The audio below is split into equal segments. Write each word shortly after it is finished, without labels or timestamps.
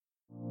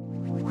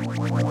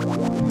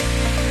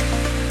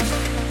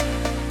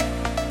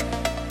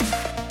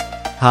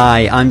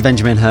Hi, I'm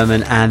Benjamin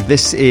Herman, and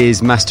this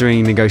is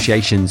Mastering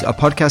Negotiations, a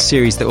podcast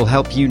series that will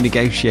help you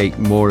negotiate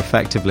more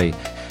effectively.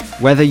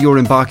 Whether you're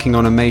embarking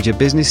on a major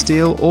business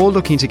deal or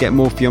looking to get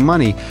more for your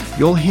money,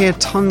 you'll hear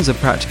tons of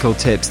practical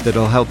tips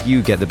that'll help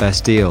you get the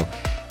best deal.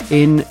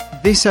 In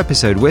this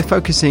episode, we're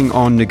focusing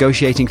on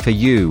negotiating for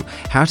you,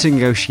 how to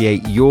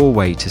negotiate your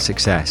way to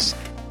success,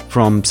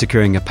 from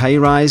securing a pay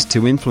rise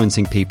to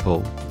influencing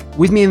people.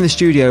 With me in the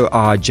studio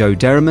are Joe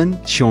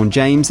Derriman, Sean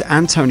James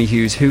and Tony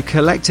Hughes, who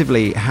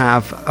collectively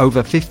have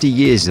over 50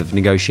 years of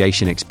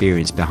negotiation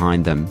experience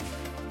behind them.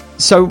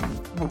 So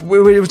we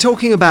were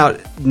talking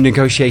about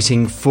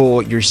negotiating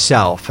for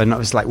yourself, and it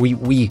was like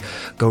we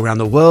go around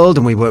the world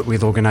and we work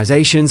with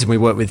organizations and we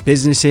work with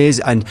businesses,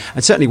 and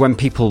certainly when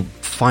people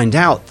find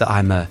out that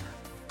I'm a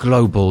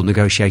global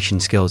negotiation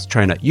skills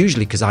trainer,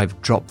 usually because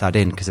I've dropped that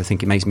in because I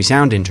think it makes me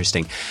sound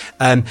interesting,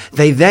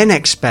 they then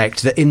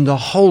expect that in the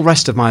whole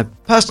rest of my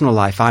personal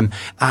life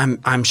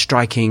I'm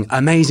striking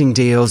amazing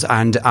deals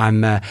and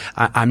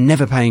I'm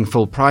never paying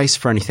full price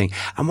for anything.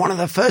 And one of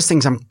the first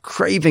things I'm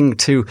craving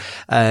to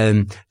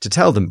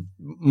tell them,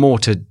 more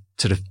to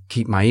sort of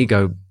keep my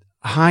ego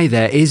high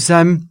there, is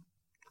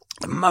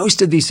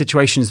most of these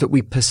situations that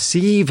we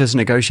perceive as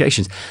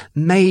negotiations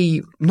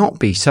may not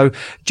be. So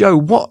Joe,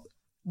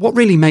 what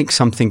really makes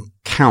something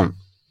count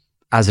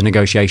as a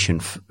negotiation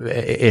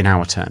in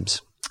our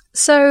terms?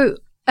 So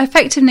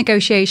effective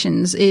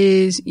negotiations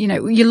is,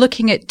 you're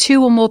looking at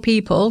two or more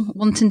people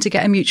wanting to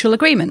get a mutual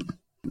agreement.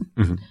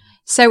 Mm-hmm.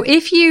 So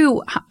if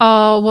you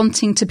are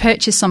wanting to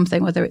purchase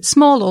something, whether it's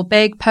small or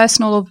big,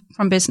 personal or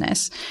from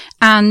business,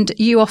 and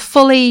you are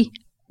fully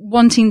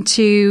wanting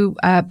to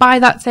buy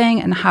that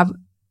thing and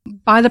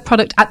buy the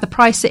product at the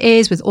price it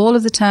is with all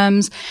of the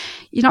terms,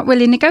 you're not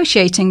really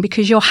negotiating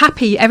because you're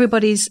happy.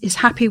 Everybody is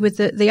happy with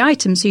the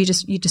item. So you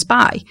just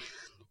buy.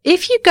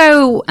 If you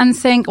go and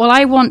think, well,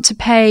 I want to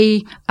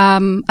pay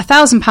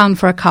 £1,000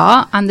 for a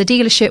car and the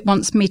dealership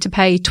wants me to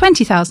pay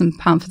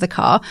 £20,000 for the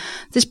car,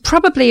 there's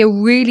probably a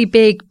really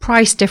big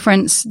price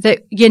difference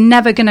that you're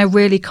never going to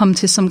really come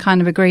to some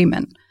kind of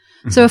agreement.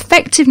 Mm-hmm. So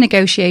effective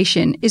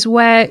negotiation is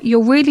where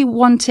you're really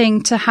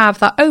wanting to have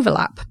that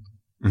overlap.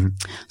 Mm-hmm.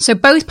 So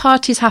both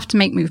parties have to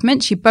make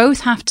movements. You both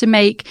have to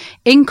make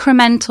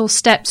incremental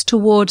steps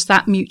towards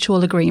that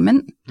mutual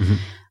agreement. Mm-hmm.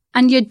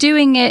 And you're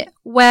doing it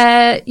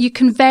where you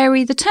can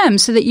vary the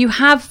terms so that you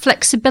have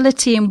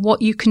flexibility in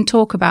what you can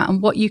talk about and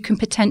what you can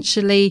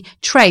potentially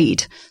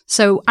trade.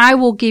 So I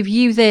will give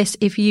you this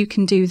if you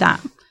can do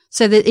that,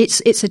 so that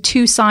it's a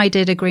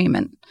two-sided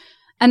agreement.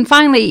 And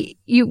finally,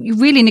 you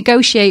really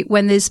negotiate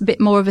when there's a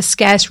bit more of a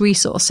scarce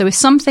resource. So if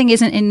something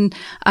isn't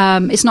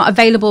it's not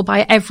available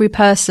by every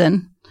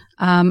person,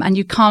 and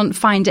you can't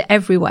find it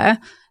everywhere,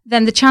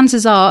 then the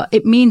chances are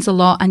it means a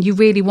lot and you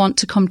really want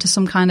to come to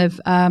some kind of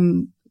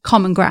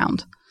common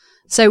ground.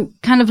 So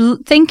kind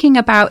of thinking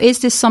about, is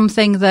this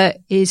something that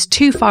is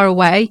too far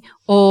away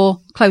or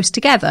close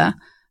together,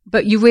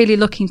 but you're really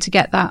looking to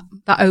get that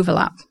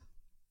overlap.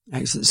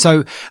 Excellent.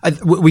 So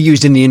we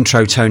used in the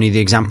intro, Tony, the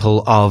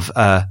example of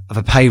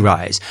a pay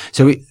rise.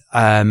 So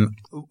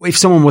if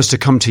someone was to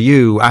come to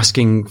you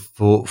asking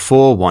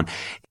for one,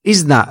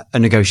 is that a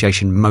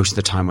negotiation most of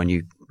the time when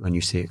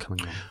you see it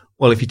coming along?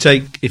 Well, if you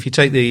take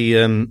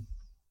the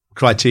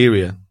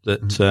criteria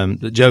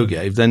that Joe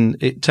gave, then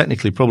it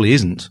technically probably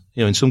isn't.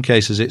 In some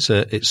cases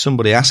it's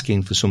somebody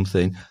asking for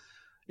something.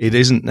 It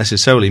isn't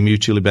necessarily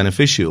mutually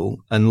beneficial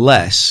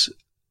unless,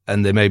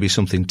 and there may be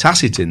something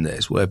tacit in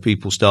this, where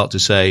people start to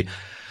say,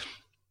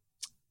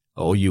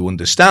 "Oh, you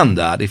understand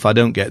that if I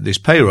don't get this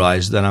pay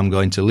rise, then I'm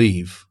going to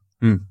leave."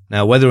 Mm.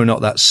 Now, whether or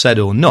not that's said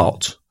or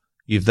not,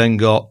 you've then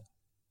got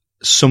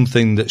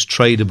something that's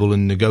tradable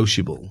and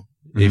negotiable.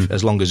 Mm-hmm.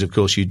 As long as, of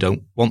course, you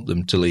don't want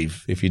them to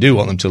leave. If you do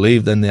want them to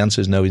leave, then the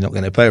answer is no, you're not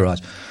going to pay a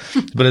rise.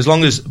 But as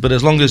long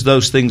as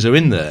those things are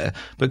in there,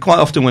 but quite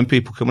often when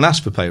people come and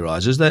ask for pay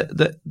rises,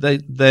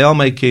 they are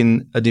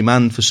making a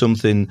demand for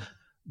something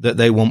that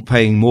they want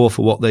paying more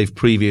for what they've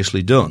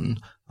previously done,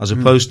 as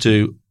opposed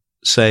to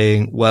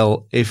saying,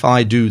 well, if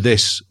I do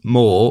this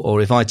more, or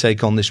if I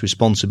take on this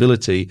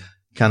responsibility,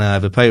 can I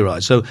have a pay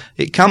rise? So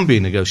it can be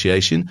a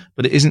negotiation,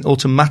 but it isn't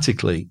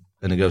automatically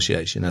a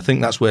negotiation. I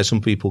think that's where some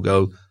people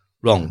go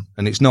wrong.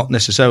 And it's not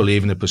necessarily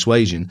even a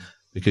persuasion,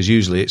 because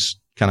usually it's,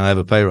 can I have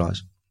a pay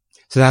rise?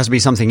 So there has to be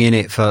something in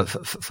it for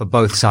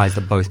both sides,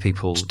 that both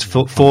people...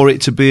 For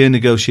it to be a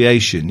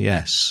negotiation,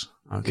 yes.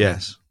 Okay.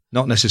 Yes.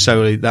 Not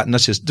necessarily,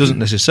 doesn't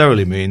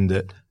necessarily mean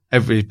that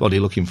everybody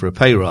looking for a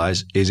pay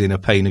rise is in a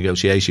pay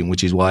negotiation,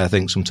 which is why I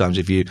think sometimes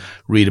if you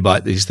read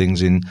about these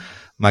things in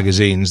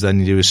magazines, then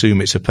you assume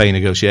it's a pay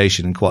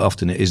negotiation, and quite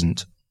often it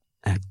isn't.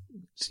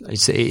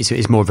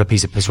 It's more of a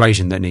piece of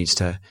persuasion that needs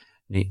to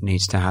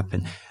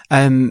happen.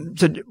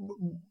 So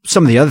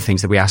some of the other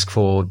things that we ask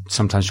for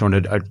sometimes, Sean,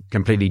 are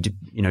completely,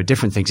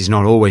 different things. It's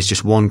not always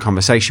just one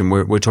conversation.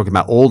 We're talking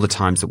about all the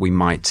times that we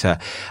might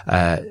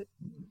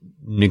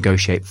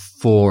negotiate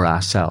for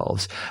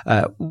ourselves.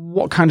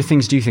 What kind of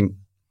things do you think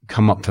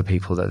come up for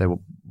people that they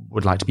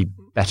would like to be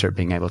better at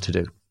being able to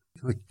do?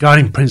 The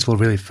guiding principle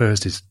really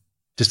first is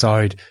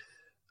decide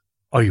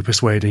are you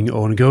persuading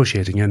or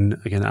negotiating? And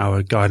again,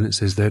 our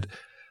guidance is that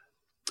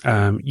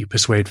you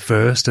persuade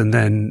first and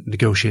then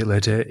negotiate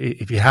later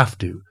if you have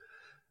to.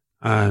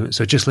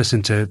 So just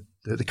listen to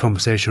the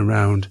conversation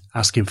around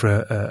asking for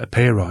a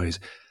pay rise.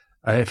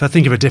 If I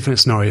think of a different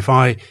scenario, if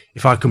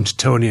I come to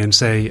Tony and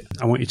say,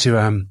 I want you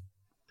to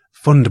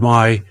fund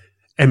my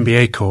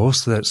MBA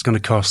course that's going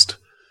to cost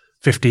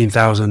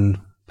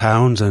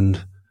 £15,000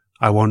 and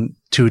I want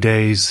 2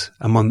 days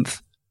a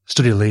month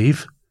study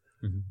leave.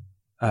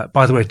 Mm-hmm.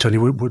 By the way, Tony,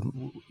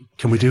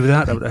 can we do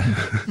that?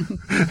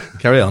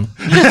 Carry on.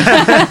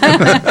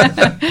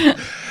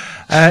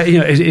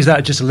 Is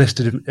that just a list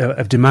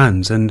of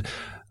demands? And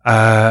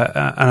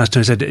as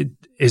Tony said,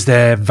 is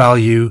there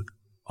value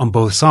on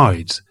both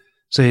sides?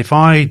 So if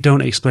I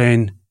don't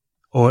explain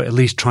or at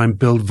least try and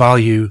build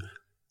value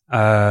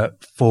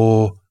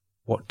for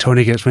what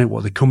Tony gets from it,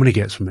 what the company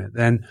gets from it,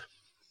 then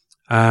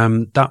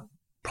that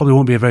probably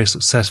won't be a very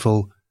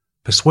successful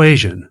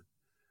persuasion.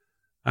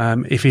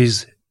 If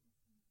he's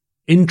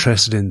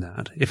interested in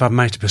that, if I've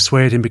managed to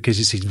persuade him because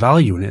he sees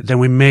value in it, then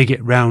we may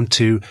get round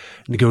to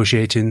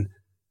negotiating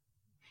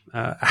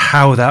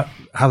how that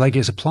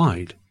gets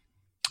applied.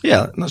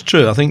 Yeah, that's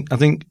true. I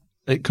think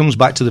it comes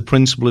back to the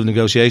principle of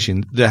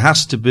negotiation. There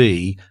has to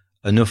be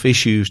enough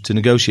issues to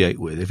negotiate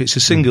with. If it's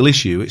a single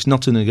issue, it's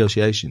not a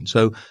negotiation.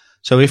 So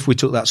if we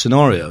took that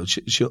scenario,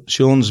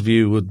 Sean's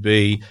view would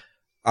be,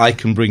 I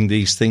can bring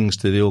these things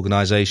to the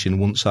organisation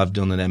once I've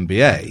done an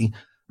MBA.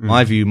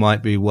 My view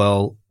might be,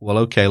 well,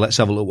 okay, let's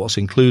have a look what's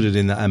included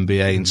in that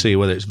MBA and see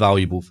whether it's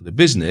valuable for the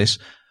business.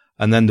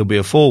 And then there'll be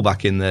a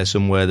fallback in there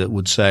somewhere that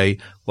would say,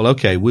 well,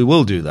 okay, we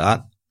will do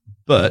that,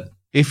 but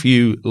if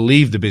you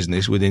leave the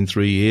business within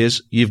 3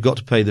 years, you've got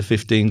to pay the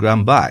 15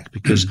 grand back,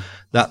 because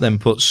that then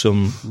puts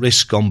some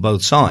risk on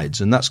both sides.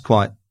 And that's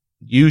quite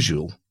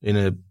usual in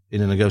a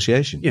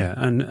negotiation. Yeah.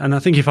 And I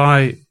think if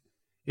I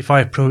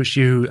approach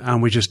you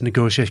and we're just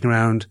negotiating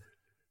around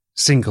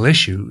single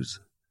issues,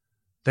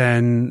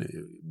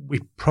 then we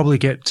probably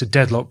get to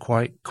deadlock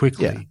quite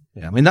quickly.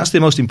 Yeah. I mean, that's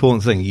the most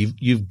important thing.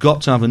 You've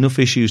got to have enough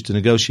issues to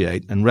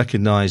negotiate and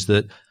recognize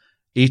that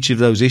each of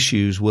those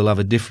issues will have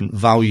a different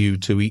value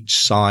to each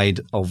side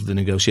of the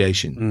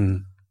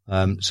negotiation.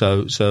 What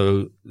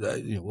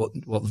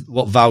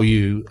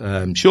value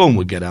Sean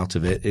would get out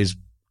of it is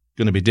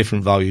going to be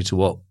different value to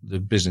what the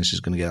business is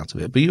going to get out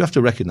of it. But you have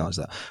to recognize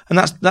that. And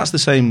that's the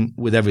same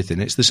with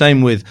everything. It's the same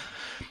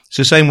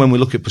when we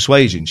look at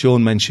persuasion.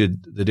 Sean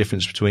mentioned the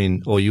difference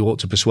between, or you ought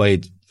to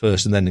persuade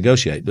first and then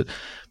negotiate.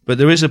 But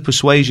there is a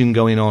persuasion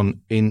going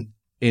on in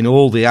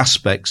all the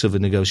aspects of a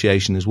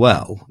negotiation as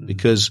well,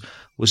 because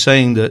we're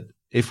saying that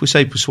if we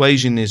say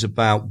persuasion is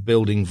about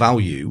building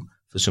value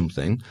for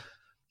something,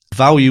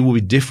 value will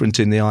be different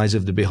in the eyes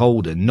of the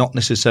beholder, not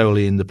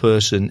necessarily in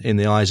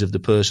the eyes of the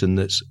person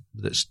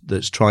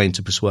that's trying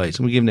to persuade.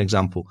 So let me give an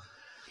example.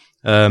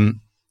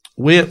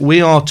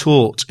 We are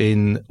taught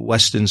in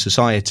Western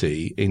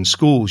society, in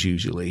schools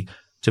usually,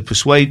 to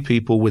persuade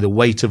people with a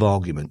weight of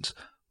argument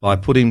by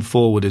putting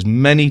forward as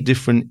many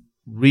different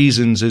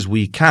reasons as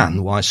we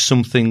can why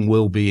something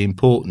will be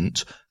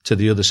important to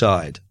the other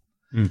side.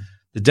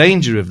 The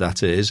danger of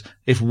that is,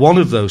 if one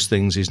of those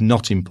things is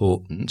not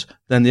important,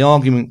 then the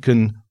argument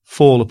can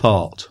fall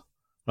apart.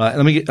 Right?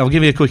 I'll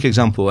give you a quick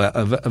example,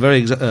 a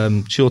very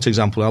short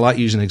example. I like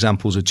using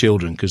examples of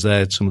children because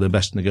they're some of the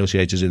best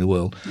negotiators in the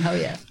world. Oh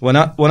yeah. When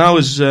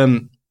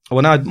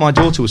my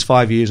daughter was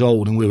 5 years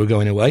old and we were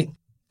going away,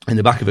 in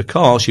the back of a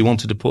car, she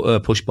wanted to put a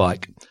push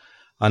bike.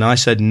 And I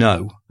said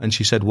no. And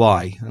she said,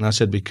 why? And I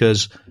said,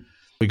 because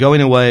we're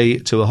going away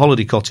to a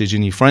holiday cottage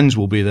and your friends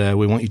will be there.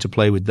 We want you to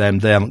play with them.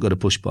 They haven't got a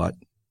push bike.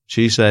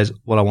 She says,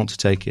 well, I want to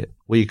take it.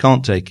 Well, you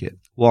can't take it.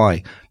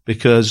 Why?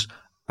 Because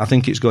I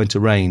think it's going to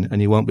rain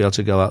and you won't be able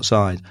to go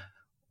outside.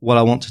 Well,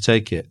 I want to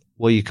take it.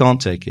 Well, you can't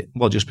take it.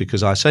 Well, just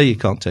because I say you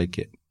can't take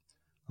it.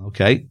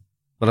 Okay.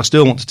 But I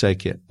still want to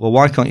take it. Well,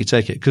 why can't you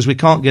take it? Because we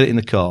can't get it in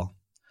the car.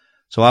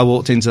 So I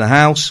walked into the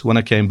house. When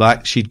I came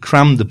back, she'd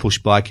crammed the push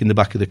bike in the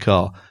back of the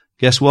car.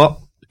 Guess what?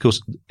 Because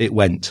it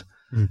went.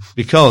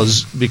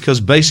 Because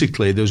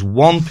basically there's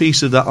one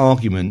piece of that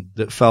argument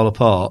that fell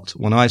apart.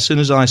 As soon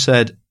as I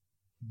said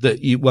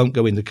that you won't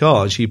go in the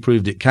car, she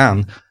proved it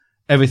can,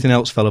 everything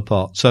else fell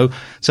apart. So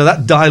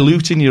that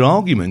diluting your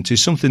argument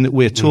is something that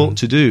we're taught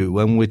to do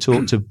when we're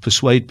taught to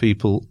persuade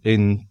people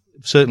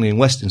certainly in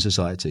Western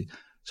society.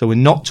 So we're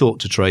not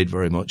taught to trade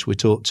very much. We're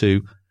taught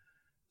to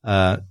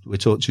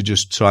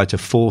just try to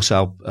force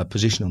our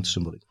position onto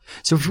somebody.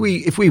 So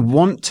if we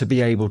want to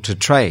be able to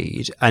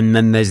trade, and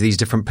then there's these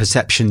different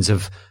perceptions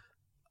of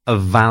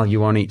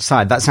value on each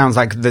side, that sounds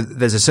like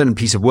there's a certain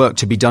piece of work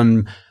to be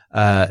done,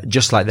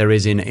 just like there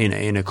is in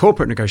a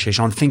corporate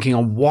negotiation, on thinking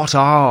on what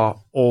are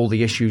all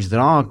the issues that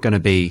are going to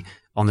be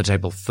on the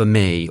table for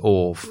me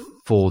or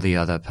for the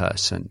other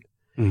person.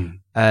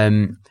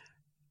 And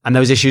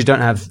those issues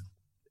don't have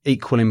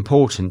equal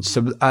importance.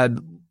 So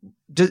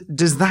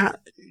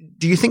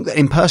do you think that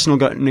in personal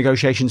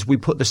negotiations we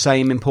put the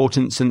same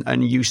importance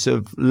and use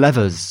of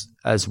levers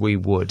as we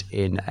would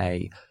in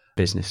a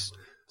business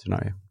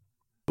scenario?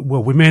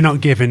 Well, we may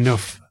not give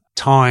enough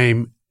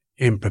time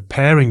in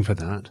preparing for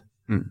that.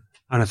 And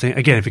I think,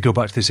 again, if we go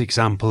back to this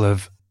example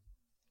of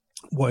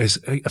what is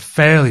a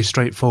fairly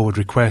straightforward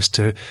request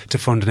to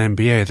fund an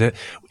MBA, that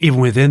even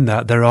within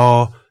that, there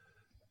are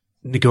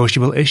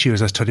negotiable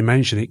issues. As Tony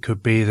mentioned, it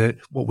could be that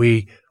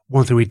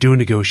one thing we do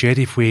negotiate,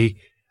 if we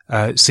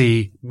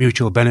see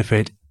mutual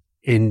benefit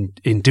in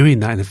doing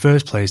that in the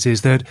first place,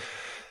 is that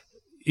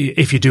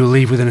if you do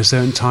leave within a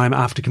certain time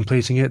after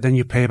completing it, then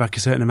you pay back a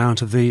certain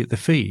amount of the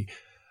fee.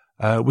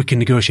 We can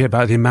negotiate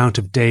about the amount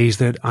of days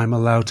that I'm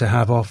allowed to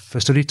have off for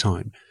study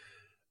time.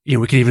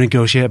 We can even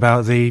negotiate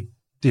about the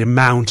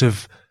amount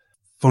of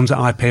funds that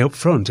I pay up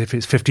front. If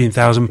it's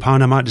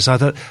 £15,000, I might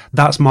decide that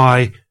that's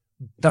my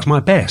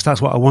best.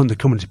 That's what I want the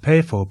company to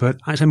pay for. But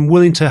actually, I'm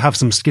willing to have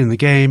some skin in the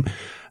game,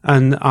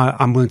 and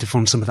I'm willing to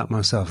fund some of that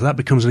myself. So that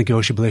becomes a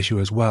negotiable issue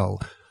as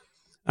well.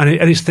 And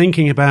it's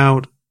thinking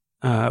about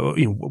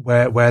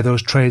where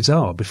those trades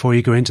are before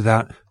you go into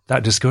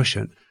that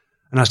discussion.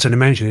 And as Tony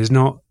mentioned, is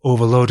not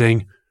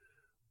overloading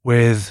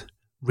with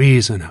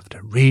reason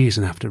after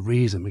reason after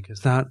reason,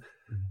 because that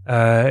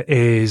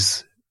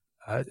it's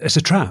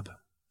a trap.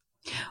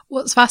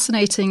 What's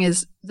fascinating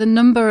is the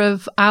number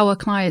of our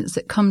clients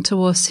that come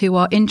to us who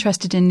are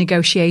interested in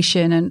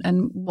negotiation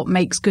and what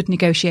makes good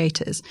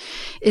negotiators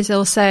is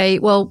they'll say,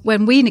 well,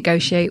 when we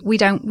negotiate, we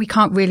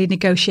can't really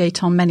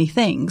negotiate on many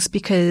things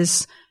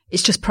because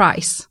it's just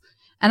price.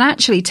 And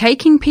actually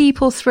taking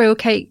people through,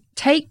 okay,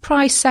 take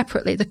price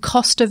separately, the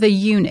cost of a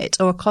unit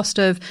or a cost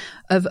of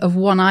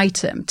one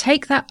item,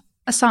 take that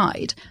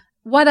aside.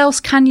 What else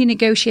can you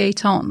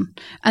negotiate on?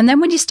 And then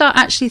when you start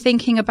actually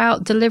thinking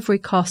about delivery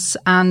costs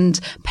and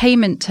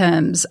payment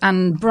terms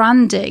and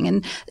branding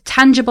and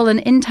tangible and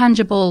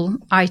intangible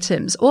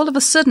items, all of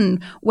a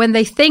sudden, when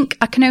they think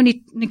I can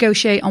only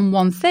negotiate on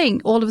one thing,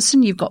 all of a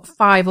sudden you've got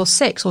 5 or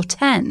 6 or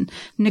 10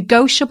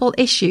 negotiable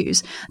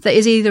issues that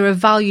is either of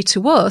value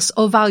to us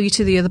or value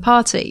to the other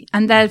party.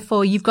 And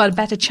therefore you've got a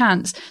better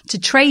chance to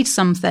trade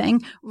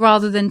something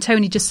rather than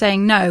Tony just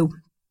saying no.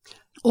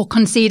 Or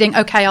conceding,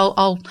 okay,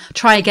 I'll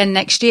try again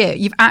next year.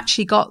 You've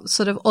actually got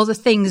sort of other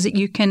things that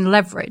you can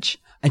leverage.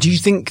 And do you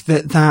think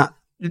that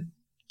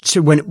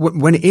so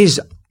when it is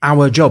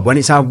our job, when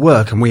it's our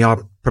work and we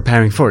are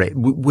preparing for it,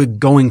 we're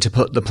going to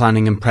put the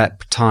planning and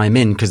prep time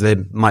in because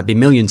there might be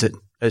millions at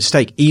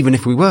stake, even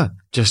if we were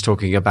just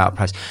talking about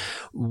price.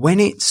 When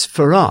it's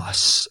for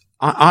us,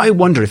 I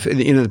wonder if,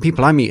 the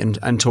people I meet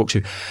and talk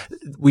to,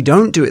 we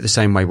don't do it the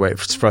same way where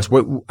it's for us.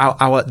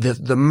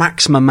 The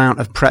maximum amount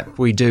of prep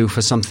we do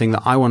for something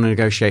that I want to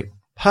negotiate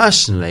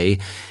personally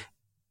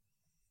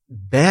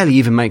barely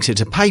even makes it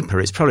to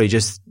paper. It's probably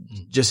just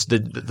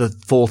the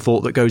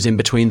forethought that goes in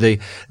between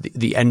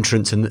the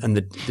entrance and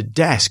the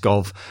desk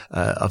of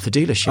the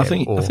dealership.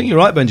 I think you're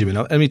right,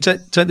 Benjamin. I mean,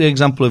 take the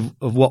example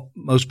of what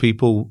most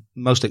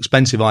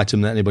expensive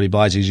item that anybody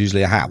buys is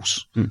usually a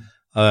house.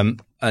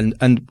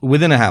 And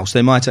within a house,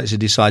 they might actually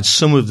decide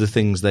some of the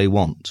things they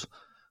want,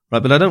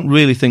 right? But I don't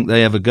really think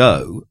they ever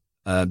go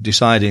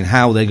deciding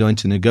how they're going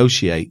to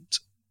negotiate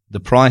the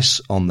price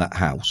on that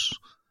house.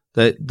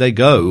 They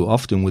go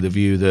often with a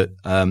view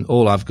that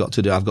all I've got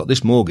to do, I've got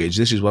this mortgage,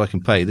 this is what I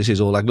can pay, this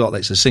is all I've got.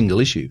 That's a single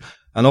issue.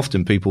 And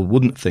often people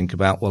wouldn't think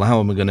about, well, how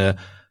am I going to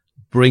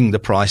bring the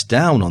price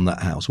down on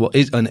that house?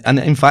 And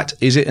in fact,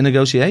 is it a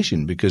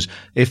negotiation? Because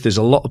if there's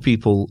a lot of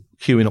people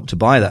queuing up to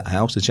buy that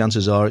house, the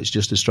chances are it's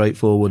just a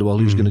straightforward, well,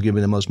 who's going to give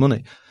me the most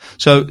money?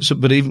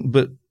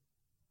 But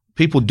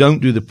people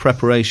don't do the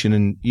preparation,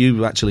 and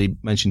you actually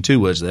mentioned 2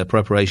 words there,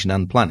 preparation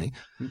and planning.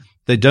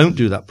 They don't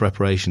do that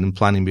preparation and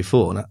planning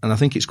before. And I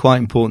think it's quite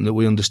important that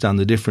we understand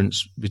the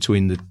difference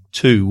between the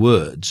 2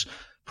 words.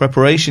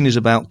 Preparation is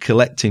about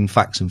collecting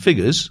facts and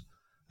figures,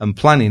 and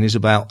planning is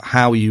about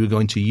how you are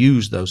going to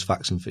use those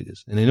facts and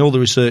figures. And in all the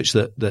research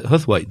that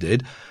Huthwaite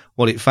did,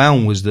 what it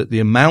found was that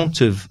the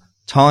amount of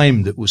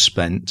time that was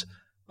spent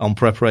on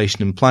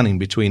preparation and planning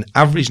between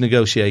average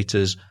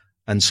negotiators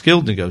and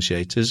skilled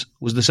negotiators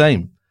was the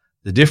same.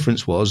 The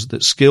difference was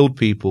that skilled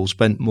people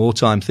spent more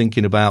time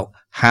thinking about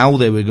how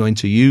they were going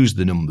to use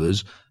the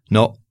numbers,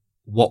 not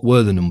what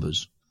were the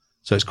numbers.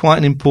 So it's quite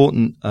an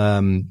important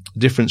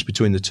difference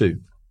between the 2.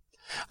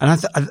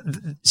 And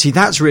see,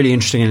 that's really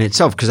interesting in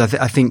itself, because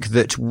I think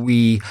that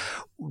we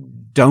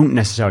don't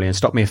necessarily, and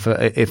stop me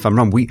if I'm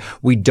wrong,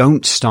 we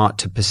don't start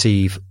to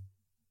perceive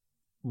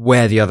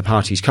where the other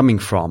party is coming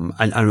from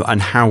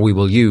and how we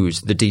will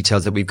use the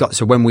details that we've got.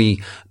 So when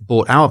we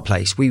bought our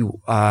place,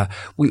 our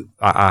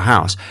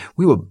house,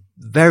 we were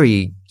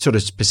very sort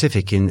of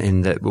specific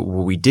in that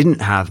we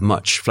didn't have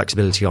much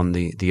flexibility on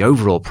the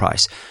overall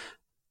price,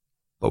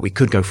 but we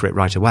could go for it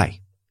right away.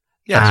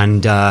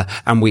 Yes.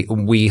 And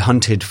we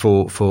hunted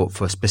for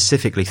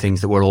specifically things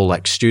that were all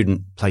like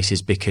student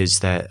places,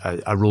 because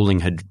a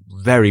ruling had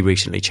very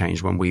recently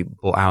changed when we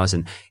bought ours,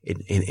 and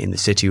in the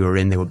city we were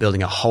in, they were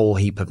building a whole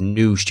heap of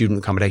new student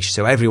accommodation.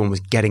 So everyone was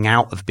getting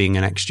out of being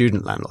an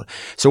ex-student landlord.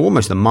 So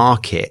almost the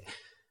market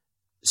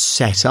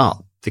set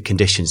up the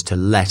conditions to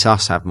let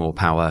us have more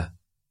power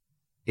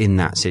in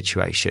that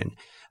situation.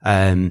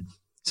 So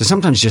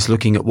sometimes just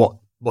looking at what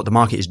the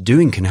market is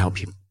doing can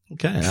help you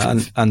Okay,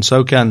 and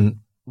so can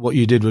what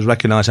you did was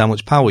recognise how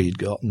much power you'd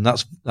got, and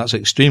that's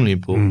extremely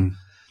important.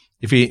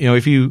 If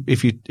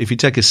you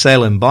take a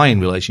sale and buying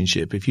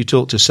relationship, if you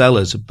talk to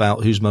sellers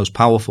about who's most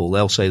powerful,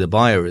 they'll say the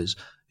buyer is.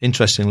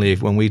 Interestingly,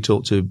 when we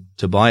talk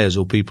to buyers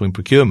or people in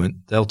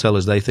procurement, they'll tell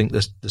us they think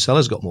the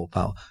seller's got more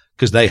power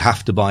because they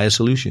have to buy a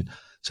solution.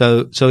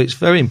 So it's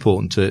very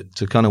important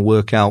to kind of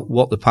work out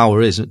what the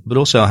power is, but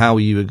also how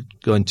you are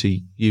going to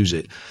use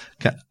it.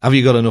 Have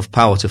you got enough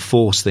power to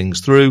force things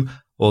through,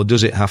 or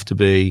does it have to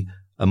be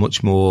a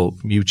much more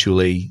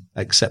mutually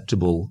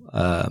acceptable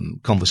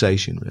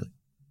conversation, really?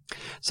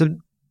 So,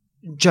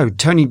 Joe,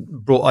 Tony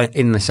brought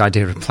in this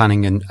idea of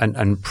planning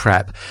and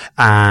prep,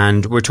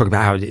 and we're talking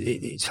about how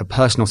it's for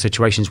personal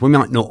situations. We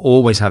might not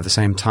always have the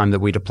same time that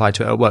we'd apply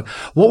to it at work.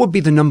 What would be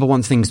the number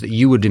one things that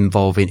you would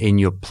involve in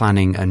your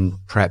planning and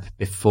prep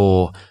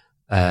before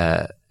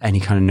any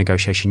kind of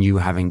negotiation you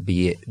were having,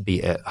 be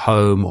it at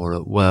home or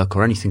at work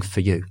or anything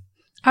for you?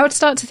 I would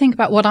start to think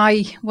about what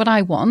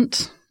I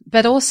want,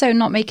 but also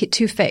not make it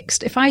too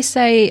fixed. If I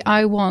say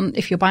I want,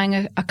 if you're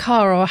buying a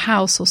car or a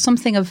house or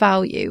something of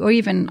value, or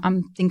even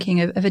I'm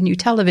thinking of a new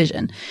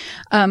television,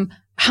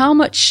 how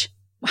much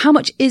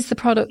is the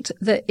product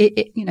that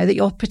that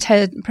you're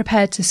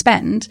prepared to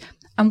spend,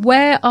 and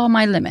where are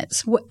my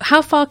limits?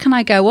 How far can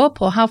I go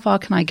up, or how far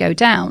can I go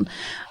down?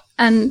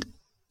 And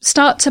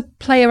start to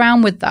play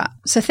around with that.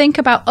 So think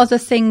about other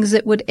things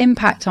that would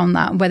impact on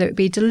that, whether it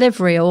be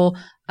delivery or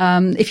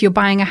if you're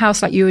buying a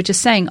house, like you were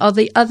just saying, are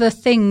the other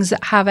things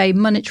that have a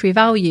monetary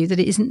value that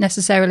it isn't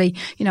necessarily,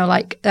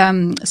 like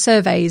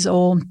surveys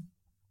or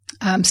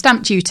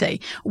stamp duty?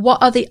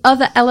 What are the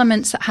other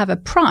elements that have a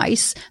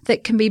price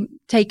that can be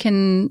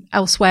taken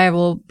elsewhere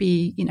or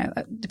be,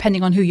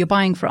 depending on who you're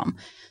buying from?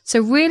 So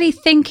really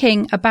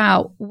thinking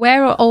about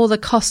where are all the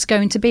costs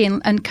going to be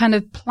and kind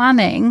of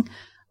planning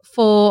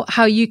for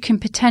how you can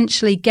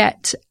potentially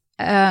get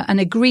an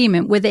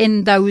agreement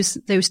within those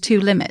two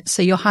limits,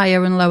 so your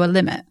higher and lower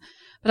limit.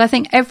 But I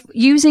think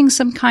using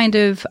some kind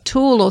of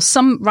tool or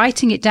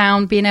writing it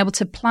down, being able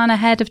to plan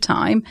ahead of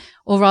time,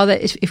 or rather,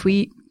 if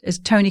we, as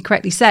Tony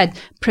correctly said,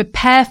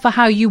 prepare for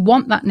how you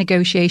want that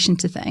negotiation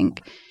to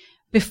think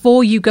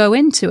before you go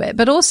into it,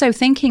 but also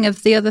thinking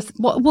of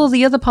what will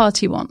the other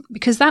party want,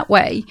 because that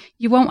way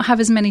you won't have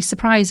as many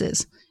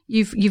surprises.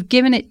 You've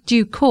given it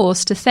due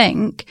course to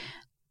think,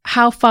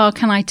 how far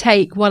can I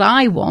take what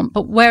I want,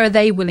 but where are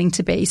they willing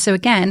to be? So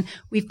again,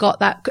 we've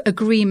got that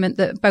agreement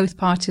that both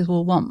parties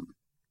will want.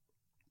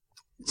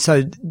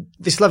 So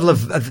this level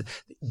of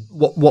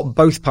what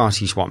both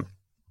parties want,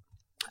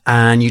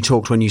 and you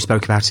talked when you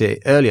spoke about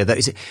it earlier, that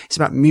it's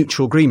about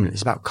mutual agreement,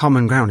 it's about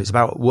common ground, it's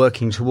about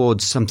working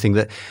towards something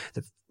that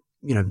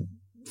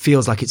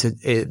feels like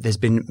there's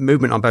been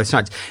movement on both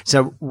sides.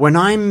 So when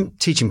I'm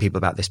teaching people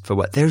about this for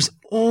work, there's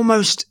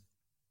almost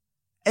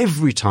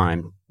every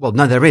time, well,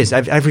 no, there is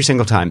every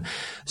single time,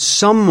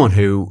 someone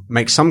who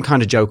makes some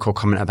kind of joke or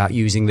comment about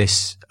using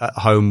this at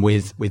home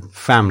with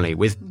family,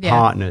 with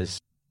partners.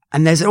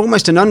 And there's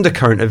almost an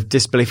undercurrent of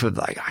disbelief of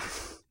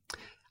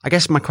I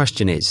guess my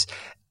question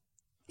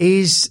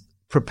is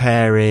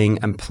preparing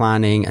and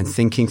planning and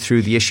thinking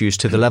through the issues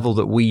to the level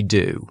that we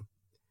do,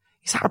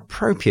 is that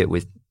appropriate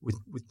with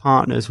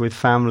partners, with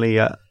family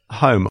at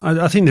home?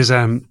 I think there's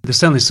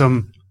certainly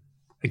some,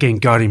 again,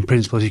 guiding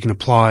principles you can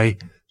apply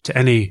to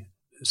any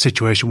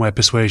situation where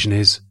persuasion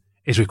is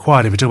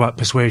required. If we talk about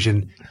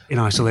persuasion in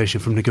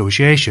isolation from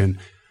negotiation,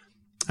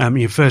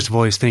 first of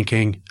all is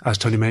thinking, as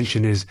Tony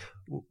mentioned, is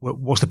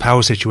what's the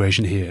power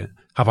situation here?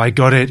 Have I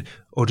got it,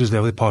 or does the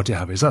other party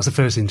have it? So that's the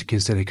first thing to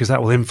consider, because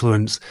that will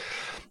influence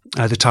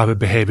the type of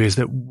behaviours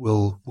that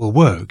will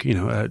work.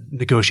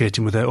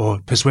 Negotiating with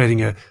or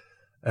persuading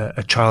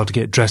a child to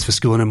get dressed for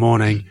school in the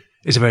morning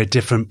is a very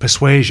different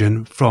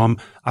persuasion from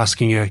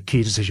asking a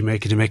key decision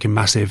maker to make a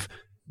massive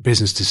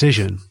business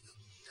decision.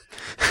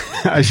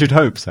 I should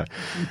hope so.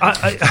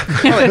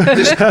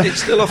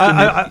 It's still often.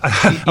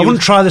 I wouldn't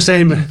try the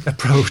same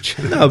approach.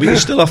 No, but you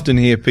still often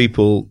hear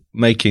people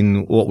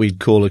making what we'd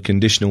call a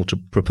conditional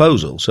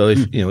proposal. So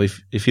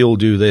if you'll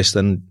do this,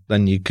 then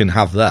you can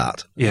have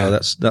that. Yeah,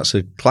 that's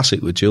a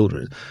classic with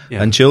children,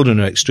 yeah. And children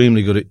are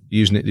extremely good at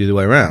using it the other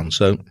way around.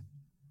 So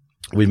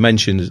we've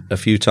mentioned a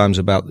few times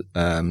about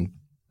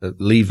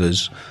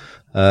levers.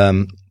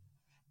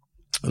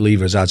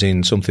 Levers, as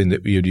in something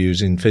that you'd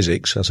use in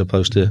physics, as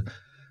opposed to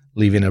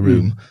leaving a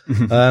room.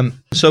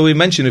 So we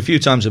mentioned a few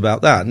times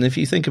about that. And if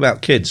you think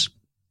about kids,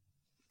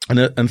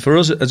 and for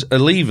us, as a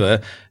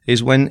lever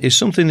is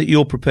something that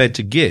you're prepared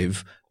to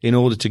give in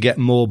order to get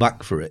more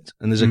back for it.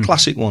 And there's a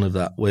classic one of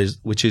that,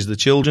 which is the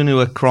children who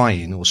are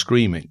crying or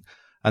screaming,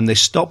 and they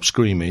stop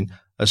screaming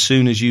as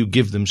soon as you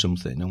give them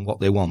something and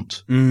what they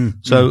want.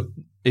 So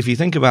if you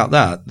think about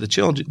that,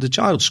 the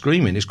child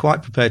screaming is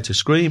quite prepared to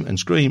scream and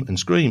scream and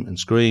scream and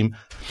scream,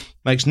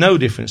 makes no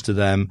difference to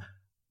them.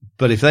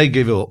 But if they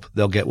give up,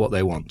 they'll get what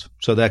they want.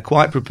 So they're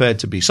quite prepared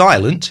to be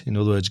silent. In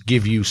other words,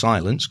 give you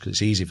silence, because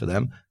it's easy for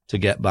them to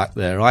get back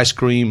their ice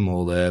cream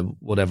or their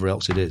whatever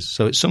else it is.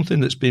 So it's something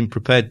that's been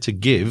prepared to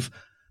give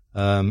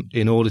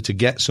in order to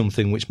get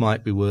something which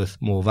might be worth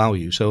more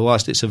value. So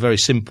whilst it's a very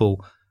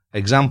simple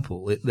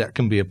example, that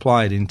can be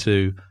applied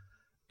into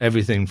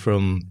everything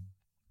from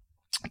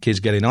kids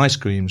getting ice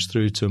creams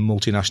through to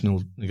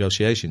multinational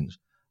negotiations.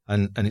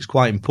 And it's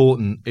quite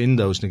important in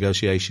those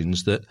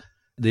negotiations that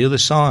the other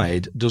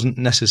side doesn't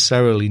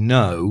necessarily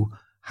know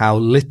how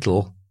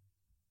little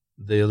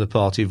the other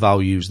party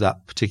values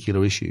that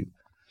particular issue.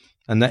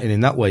 And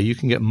in that way, you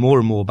can get more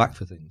and more back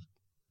for things.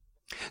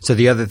 So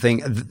the other thing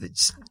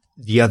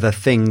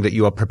that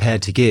you are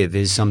prepared to give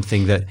is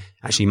something that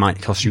actually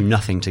might cost you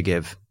nothing to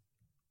give.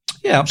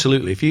 Yeah,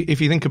 absolutely.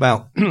 If you think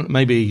about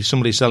maybe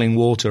somebody selling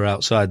water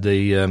outside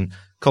the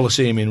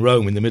Colosseum in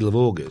Rome in the middle of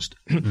August,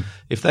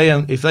 if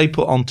they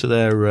put onto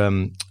their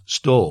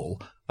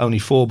stall only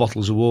 4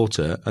 bottles of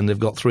water and they've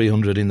got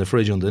 300 in the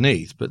fridge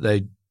underneath, but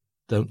they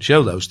don't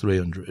show those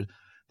 300,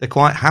 they're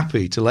quite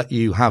happy to let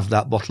you have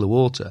that bottle of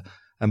water.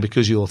 And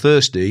because you're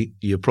thirsty,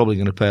 you're probably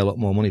going to pay a lot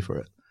more money for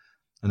it.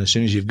 And as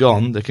soon as you've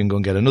gone, they can go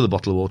and get another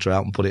bottle of water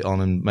out and put it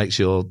on and make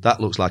sure that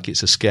looks like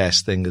it's a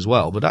scarce thing as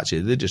well. But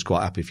actually, they're just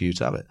quite happy for you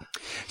to have it.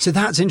 So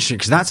that's interesting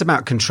because that's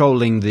about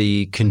controlling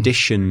the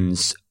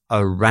conditions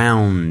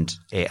around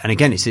it. And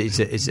again, it's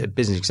a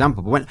business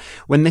example. But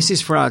when this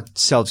is for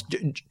ourselves,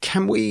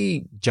 can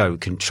we, Joe,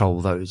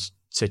 control those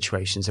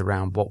situations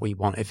around what we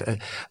want if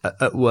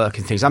at work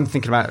and things? I'm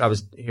thinking about, I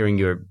was hearing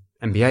your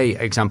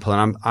MBA example,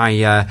 and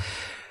I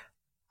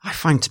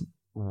find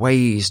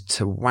ways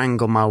to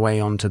wangle my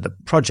way onto the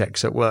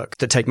projects at work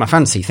that take my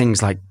fancy,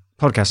 things like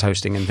podcast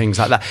hosting and things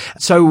like that.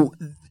 So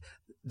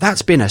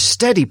that's been a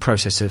steady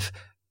process of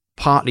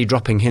partly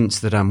dropping hints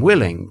that I'm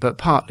willing, but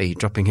partly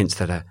dropping hints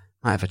that I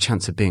might have a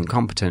chance of being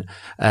competent,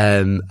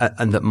 and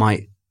that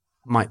might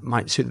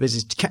suit the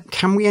business.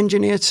 Can we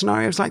engineer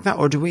scenarios like that,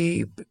 or do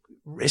we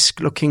risk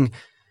looking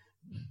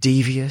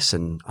devious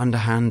and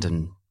underhand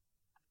and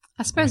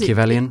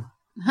Machiavellian?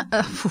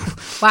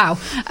 Wow.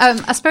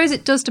 I suppose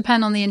it does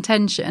depend on the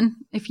intention.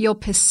 If you're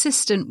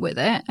persistent with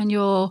it and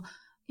you're,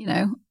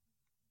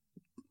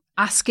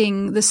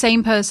 asking the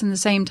same person the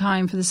same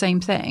time for the same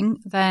thing,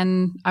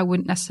 then I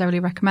wouldn't necessarily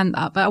recommend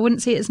that. But I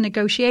wouldn't see it as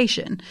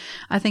negotiation.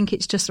 I think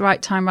it's just the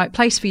right time, right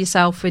place for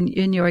yourself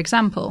in your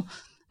example.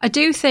 I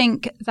do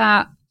think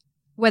that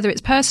whether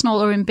it's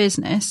personal or in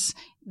business,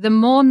 the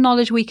more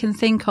knowledge we can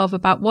think of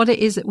about what it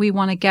is that we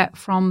want to get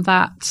from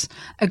that.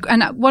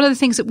 And one of the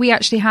things that we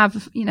actually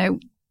have,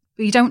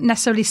 we don't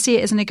necessarily see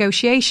it as a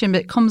negotiation,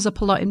 but it comes up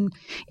a lot in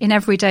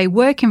everyday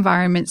work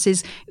environments,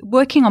 is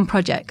working on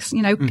projects.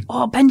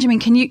 Oh, Benjamin,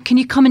 can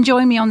you come and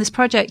join me on this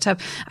project?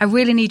 I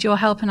really need your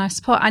help and our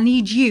support. I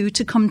need you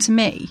to come to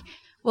me.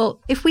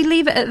 Well, if we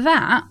leave it at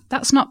that,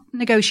 that's not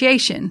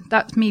negotiation.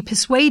 That's me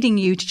persuading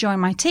you to join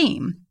my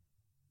team.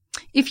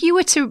 If you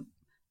were to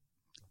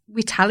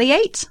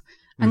retaliate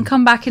and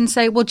come back and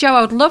say, well, Joe,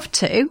 I would love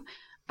to.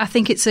 I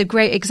think it's a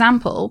great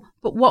example,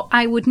 but what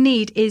I would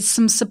need is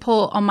some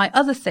support on my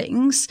other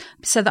things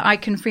so that I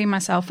can free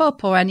myself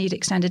up, or I need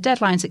extended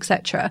deadlines,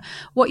 etc.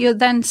 What you're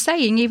then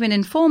saying, even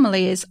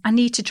informally, is I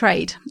need to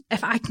trade.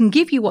 If I can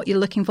give you what you're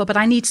looking for, but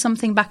I need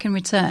something back in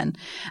return.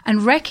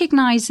 And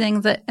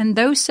recognizing that in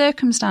those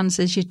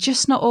circumstances, you're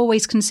just not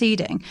always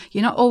conceding.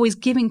 You're not always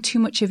giving too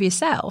much of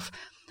yourself.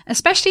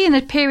 Especially in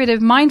a period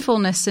of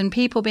mindfulness and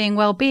people being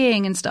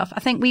well-being and stuff, I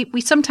think we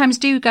sometimes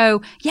do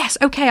go, yes,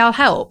 okay, I'll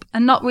help,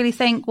 and not really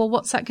think, well,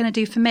 what's that going to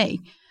do for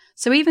me?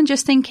 So even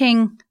just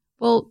thinking,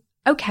 well,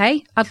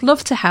 okay, I'd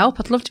love to help,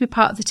 I'd love to be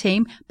part of the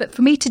team, but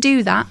for me to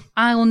do that,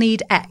 I'll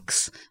need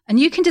X. And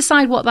you can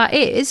decide what that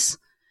is,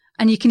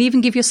 and you can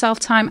even give yourself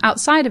time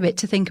outside of it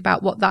to think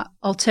about what that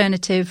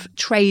alternative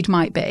trade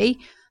might be.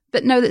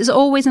 But know that there's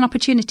always an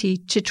opportunity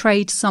to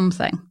trade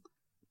something.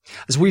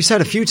 As we've said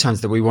a few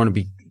times that we want to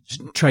be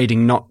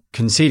trading, not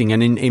conceding.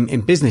 And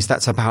in business,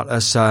 that's about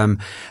us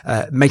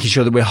making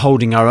sure that we're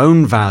holding our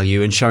own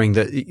value and showing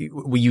that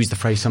we use the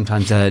phrase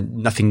sometimes,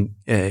 nothing,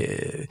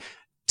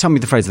 tell me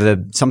the phrase,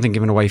 that something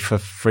given away for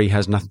free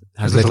has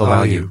little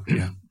value.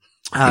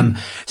 Yeah.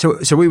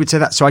 So we would say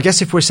that. So I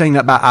guess if we're saying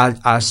that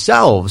about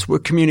ourselves, we're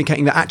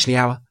communicating that actually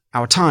our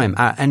time,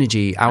 our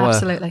energy, our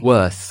Absolutely.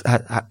 worth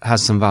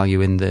has some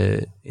value in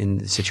the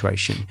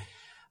situation.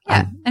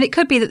 Yeah. And it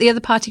could be that the other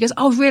party goes,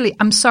 oh, really?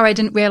 I'm sorry. I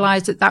didn't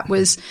realize that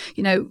was,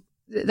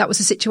 that was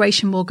a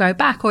situation. We'll go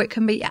back. Or it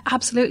can be, yeah,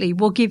 absolutely.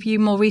 We'll give you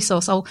more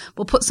resource. Or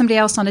we'll put somebody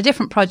else on a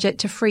different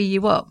project to free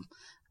you up.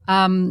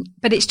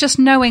 But it's just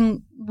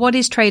knowing what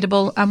is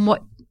tradable and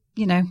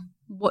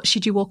what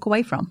should you walk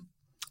away from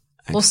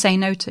or say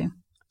no to.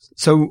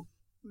 So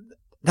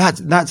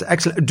that's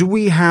excellent. Do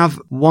we have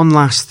one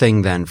last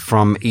thing then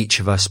from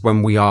each of us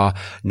when we are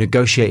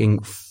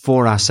negotiating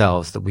for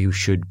ourselves that we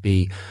should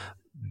be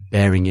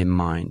bearing in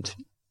mind?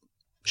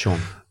 Sean?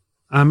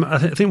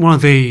 I think one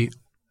of the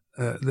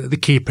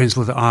key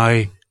principles that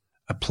I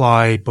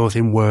apply both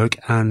in work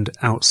and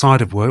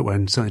outside of work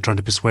when certainly trying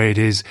to persuade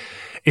is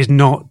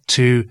not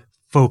to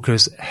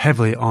focus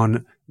heavily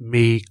on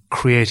me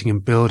creating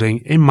and building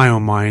in my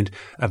own mind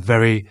a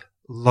very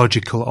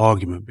logical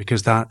argument,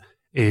 because that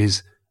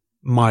is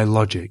my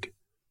logic.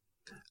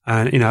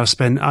 And, I've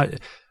spent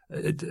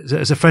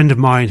there's a friend of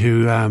mine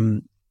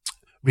who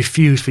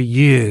refused for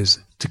years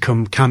to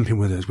come camping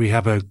with us. We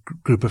have a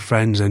group of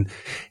friends, and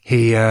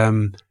he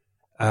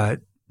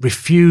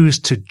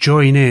refused to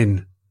join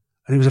in,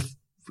 and it was a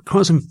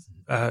constant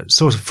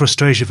source of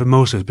frustration for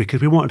most of us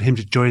because we wanted him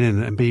to join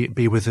in and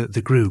be with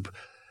the group.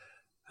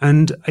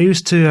 And I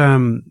used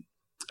to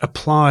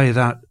apply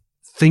that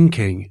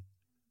thinking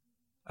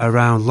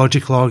around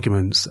logical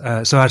arguments.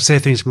 So I'd say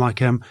things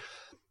like,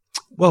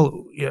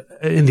 well,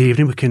 in the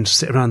evening we can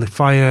sit around the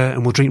fire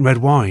and we'll drink red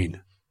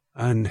wine.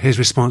 And his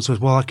response was,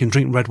 well, I can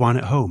drink red wine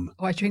at home.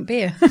 Oh, I drink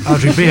beer. I'll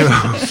drink beer at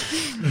home.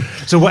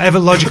 So whatever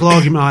logical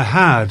argument I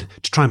had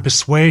to try and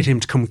persuade him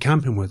to come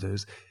camping with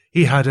us,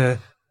 he had a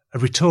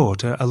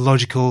retort, a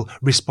logical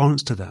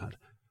response to that.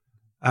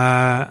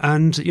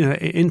 And,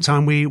 in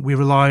time we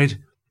relied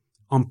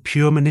on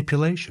pure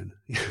manipulation.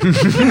 we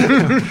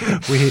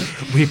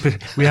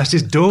asked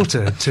his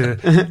daughter to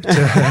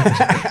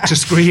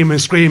scream and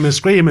scream and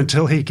scream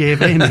until he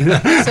gave in.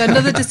 So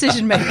another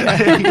decision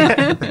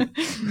maker.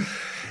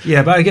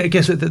 Yeah, but I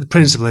guess the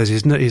principle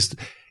is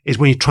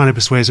when you're trying to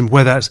persuade them,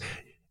 whether that's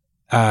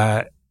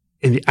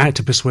in the act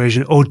of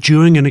persuasion or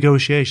during a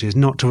negotiation, is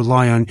not to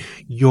rely on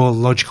your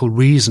logical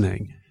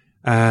reasoning,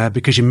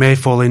 because you may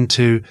fall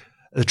into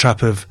the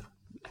trap of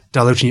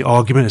diluting your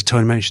argument, as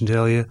Tony mentioned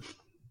earlier,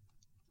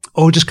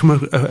 or just come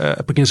up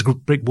against a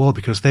brick wall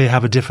because they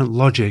have a different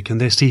logic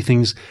and they see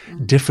things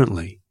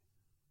differently.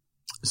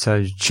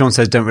 So Sean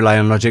says don't rely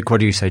on logic. What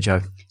do you say,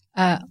 Joe?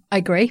 I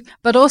agree.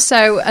 But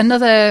also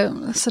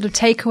another sort of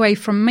takeaway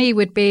from me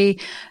would be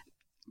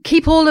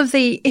keep all of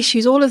the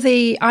issues, all of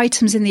the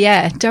items in the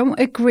air. Don't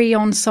agree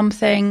on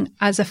something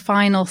as a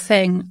final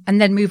thing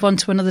and then move on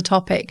to another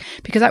topic,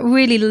 because that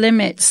really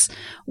limits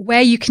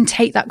where you can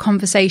take that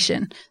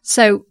conversation.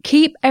 So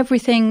keep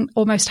everything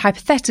almost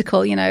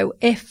hypothetical.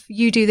 If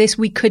you do this,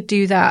 we could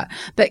do that.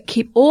 But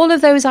keep all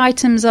of those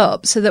items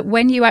up so that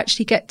when you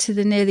actually get to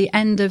near the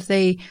end of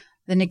the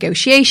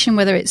negotiation,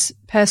 whether it's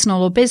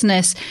personal or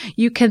business,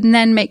 you can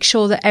then make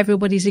sure that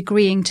everybody's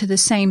agreeing to the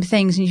same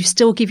things, and you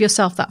still give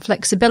yourself that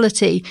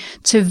flexibility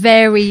to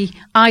vary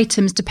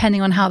items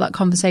depending on how that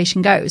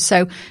conversation goes.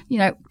 So,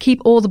 keep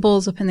all the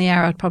balls up in the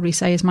air, I'd probably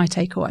say, is my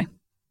takeaway.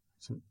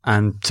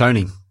 And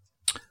Tony?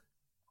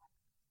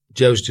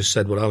 Joe's just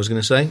said what I was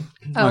going to say.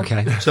 Oh.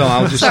 Okay. So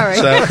I'll just Sorry.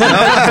 say, no,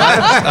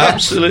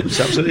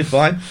 it's absolutely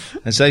fine,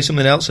 and say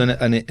something else.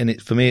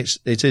 And for me,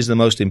 it is the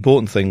most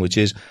important thing, which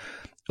is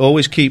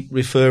always keep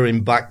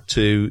referring back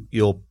to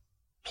your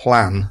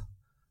plan,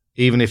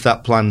 even if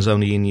that plan's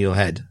only in your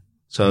head.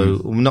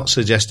 So I'm not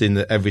suggesting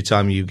that every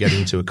time you get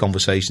into a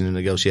conversation and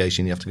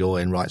negotiation, you have to go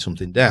away and write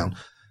something down.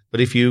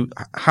 But if you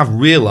have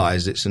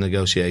realized it's a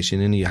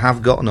negotiation and you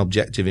have got an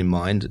objective in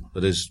mind,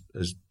 but as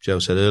Joe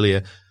said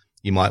earlier,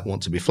 you might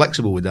want to be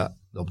flexible with that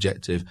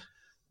objective.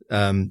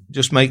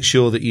 Just make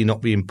sure that you're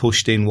not being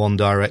pushed in one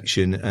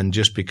direction, and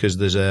just because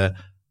there's a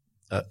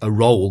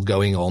role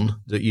going on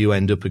that you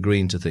end up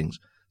agreeing to things.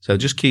 So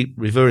just keep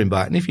referring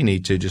back, and if you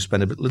need to, just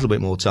spend a little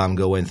bit more time and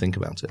go away and think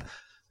about it.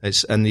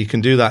 And you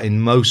can do that in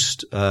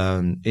most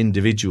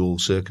individual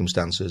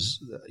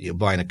circumstances. You're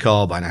buying a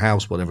car, buying a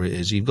house, whatever it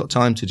is. You've got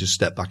time to just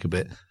step back a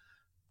bit,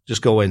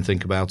 just go away and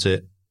think about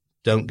it.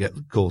 Don't get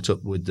caught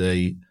up with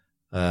the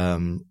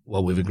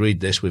well, we've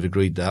agreed this, we've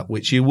agreed that,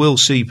 which you will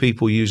see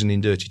people using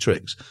in dirty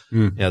tricks.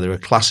 There are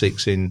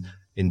classics in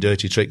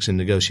dirty tricks in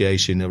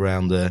negotiation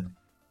around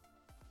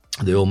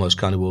they almost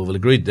kind of, well, we've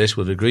agreed this,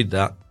 we've agreed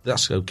that,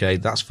 that's okay,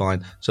 that's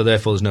fine. So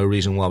therefore there's no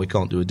reason why we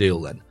can't do a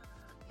deal then.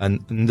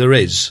 And there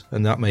is,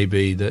 and that may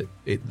be that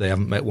they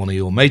haven't met one of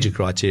your major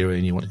criteria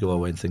and you want to go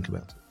away and think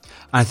about it.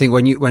 I think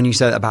when you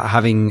said about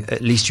having at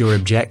least your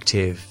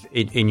objective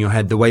in your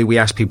head, the way we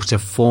ask people to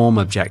form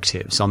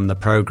objectives on the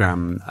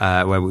program,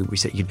 where we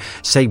say, you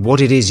say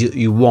what it is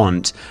you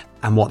want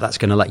and what that's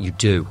going to let you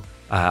do.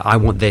 I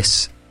want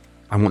this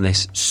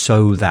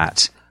so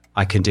that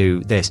I can do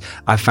this.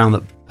 I've found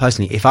that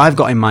personally, if I've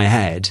got in my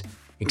head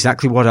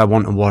exactly what I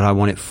want and what I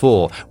want it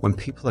for, when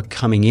people are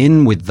coming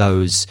in with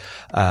those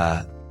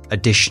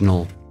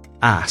additional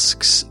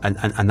asks and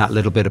that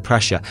little bit of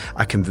pressure,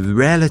 I can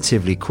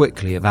relatively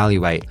quickly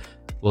evaluate,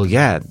 well,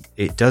 yeah,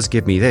 it does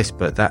give me this,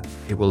 but that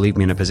it will leave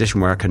me in a position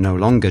where I can no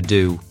longer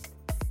do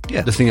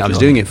the thing that I was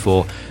doing it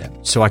for.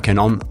 So I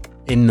can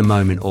in the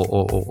moment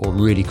or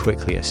really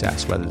quickly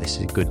assess whether this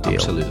is a good deal.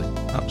 Absolutely.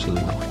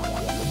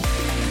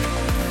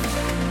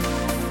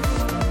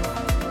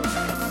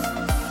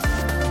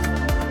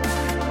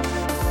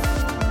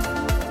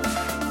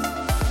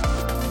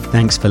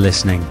 Thanks for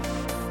listening.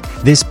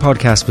 This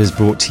podcast was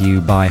brought to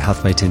you by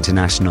Huthwaite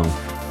International.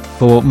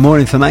 For more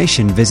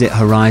information, visit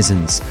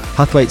Horizons,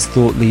 Huthwaite's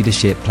thought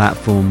leadership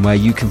platform, where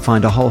you can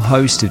find a whole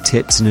host of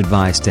tips and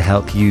advice to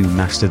help you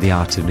master the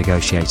art of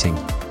negotiating.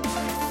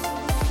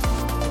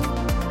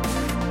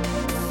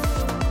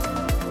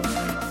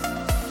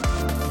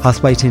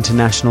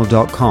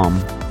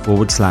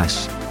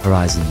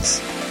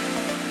 Huthwaiteinternational.com/Horizons.